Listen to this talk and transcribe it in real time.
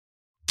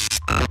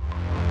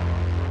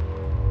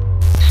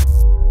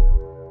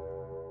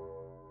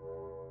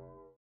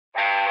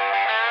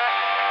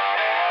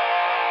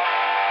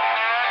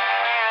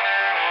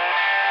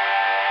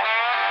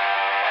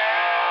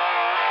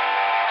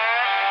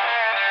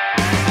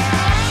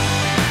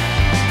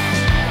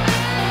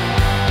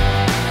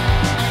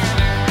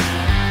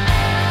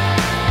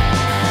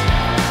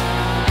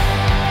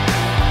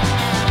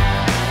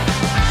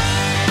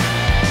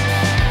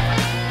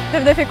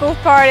of difficult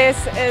part is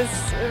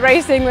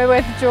racing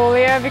with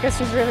Julia because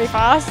she's really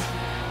fast.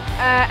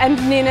 And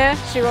Nina,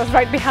 she was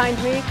right behind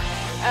me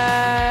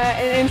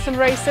in some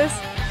races.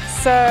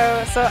 So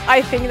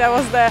I think that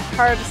was the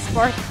hardest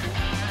part.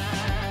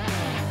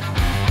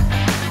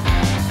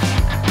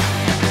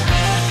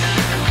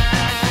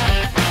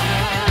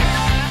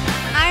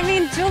 I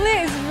mean,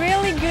 Julia is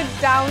really good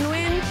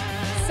downwind,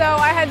 so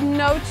I had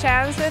no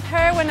chance with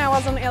her when I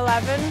was on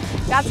 11.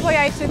 That's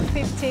why I took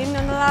 15 in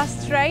the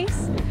last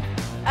race.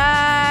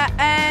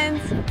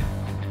 And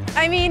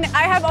I mean,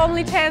 I have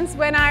only chance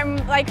when I'm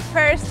like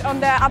first on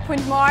the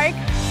upwind mark.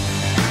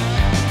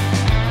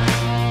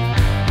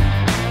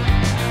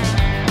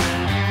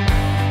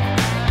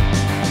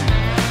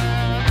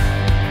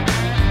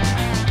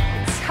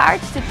 It's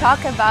hard to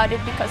talk about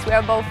it because we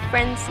are both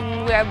friends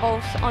and we are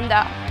both on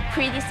the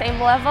pretty same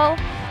level.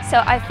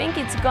 So I think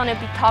it's gonna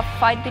be tough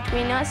fight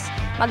between us.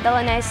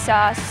 Magdalena is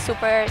a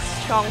super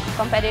strong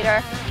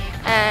competitor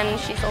and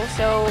she's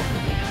also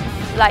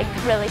like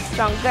really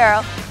strong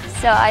girl.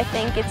 So I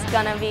think it's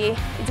gonna be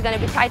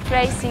tight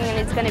racing and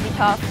it's gonna be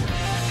tough.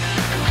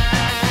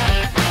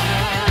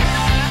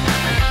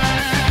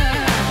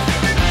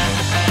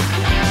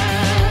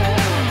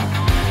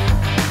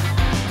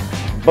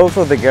 Both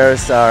of the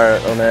girls are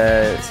on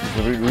a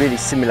really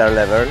similar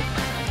level.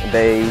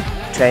 They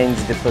change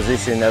the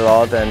position a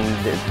lot, and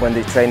when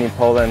they train in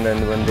Poland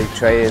and when they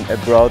train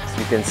abroad,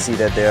 you can see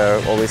that they are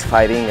always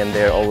fighting and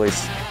they're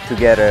always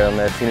together on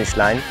the finish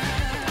line.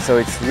 So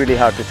it's really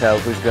hard to tell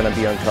who's going to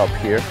be on top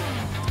here.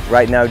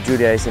 Right now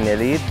Julia is in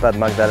elite, but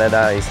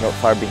Magdalena is not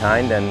far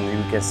behind, and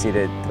you can see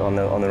that on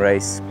the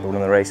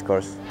race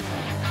course.